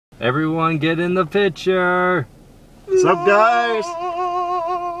Everyone get in the picture. What's up, guys?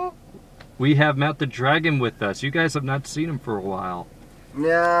 We have Matt the Dragon with us. You guys have not seen him for a while.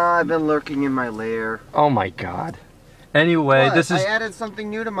 Yeah, I've been lurking in my lair. Oh my god. Anyway, What? this is... I added something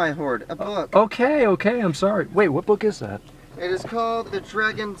new to my hoard. A book. Okay, I'm sorry. Wait, what book is that? It is called The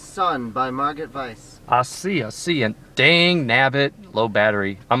Dragon's Son by Margaret Weiss. I see. And dang, nabbit, low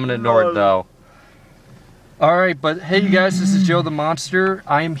battery. I'm gonna ignore it though. Alright, but hey you guys, this is Joe the Monster.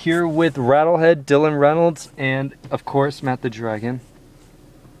 I am here with Rattlehead, Dylan Reynolds, and of course, Matt the Dragon.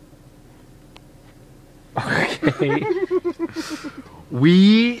 Okay.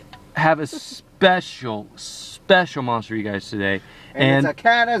 We have a special monster you guys today. And it's a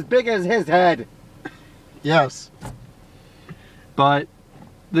cat as big as his head. Yes. But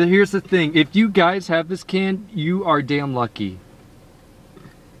here's the thing. If you guys have this can, you are damn lucky.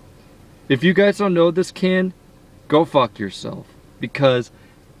 If you guys don't know this can, go fuck yourself. Because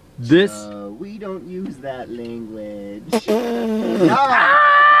this... we don't use that language.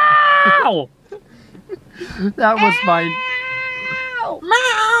 Ow! That was my...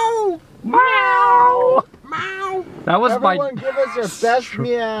 Meow! Meow! Meow! That was Everyone give us your best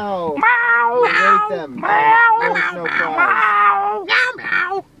meow. Meow! Rate them. Meow! There's no prize.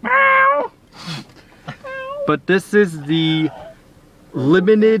 Meow! Meow! Meow! But this is the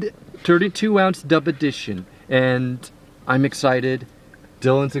limited 32-ounce dub edition. And I'm excited.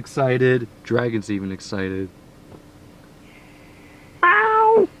 Dylan's excited. Dragon's even excited.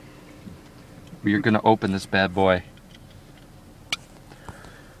 Meow! We are gonna open this bad boy.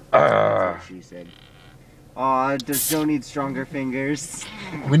 That's what she said. Aw, does Joe need stronger fingers?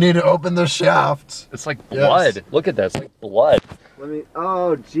 We need to open the shaft. It's like blood. Yes. Look at that. It's like blood. Let me.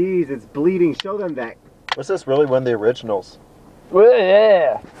 Oh, jeez, it's bleeding. Show them that. Was this really one of the originals?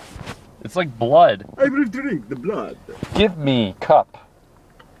 Yeah. It's like blood. I will drink the blood. Give me cup.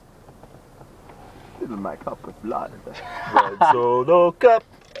 This is my cup of blood. Red Solo Cup.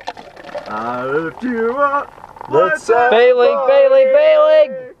 I lift you up. Let's have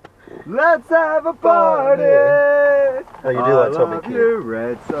Bailing! Let's have a party. How you do that, Toby love Keith? you,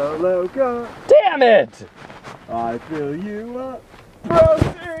 Red Solo Cup. Damn it! I fill you up.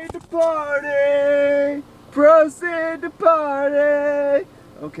 Proceed to party. Proceed to party.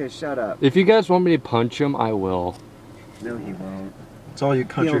 Okay, shut up. If you guys want me to punch him, I will. No, he won't. It's all you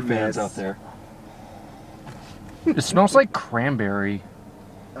country He'll fans miss. out there. It smells like cranberry.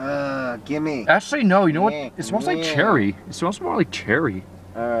 Gimme. Actually, no. You know what? Yeah, It smells like yeah. cherry. It smells more like cherry.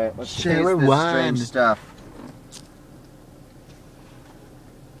 All right, let's Cherry taste this wine. strange stuff.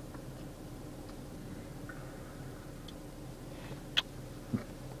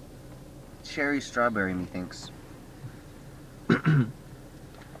 Cherry strawberry, methinks.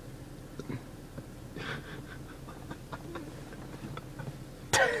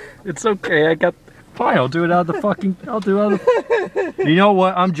 It's okay. I got. Fine. I'll do it out of the fucking. I'll do it out of the. You know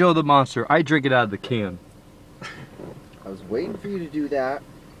what? I'm Joe the Monster. I drink it out of the can. I was waiting for you to do that.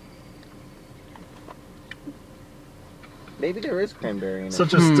 Maybe there is cranberry in it.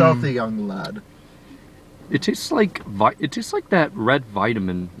 Such a stealthy young lad. It tastes like that red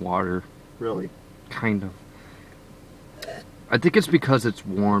vitamin water. Really. Kind of. I think it's because it's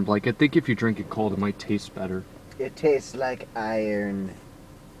warm. Like, I think if you drink it cold, it might taste better. It tastes like iron.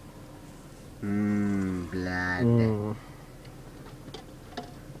 Blood.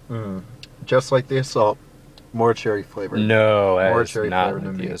 Just like the assault. More cherry flavor. No, that More is cherry not flavor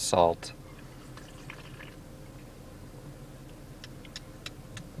than the me. assault.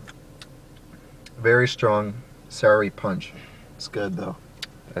 Very strong, soury punch. It's good though.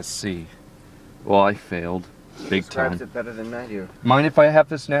 Let's see. Well, I failed. Big Describes time. it better than I do. Mind if I have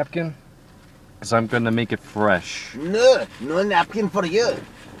this napkin? Because I'm going to make it fresh. No, no napkin for you.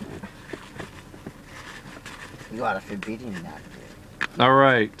 You are a forbidden napkin. All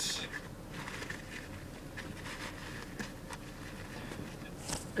right.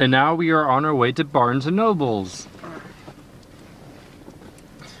 And now we are on our way to Barnes & Noble's.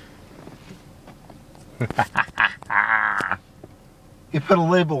 You put a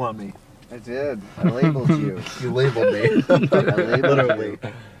label on me. I did. I labeled you. You labeled me. Literally.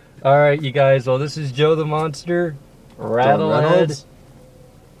 All right, you guys. Well, this is Joe the Monster, Rattlehead,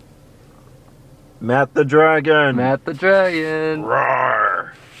 Matt the Dragon. Matt the Dragon.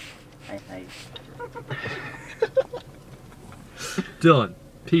 Roar. Dylan,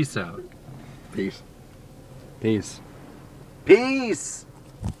 peace out. Peace. Peace. Peace.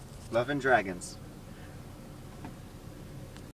 Love and dragons.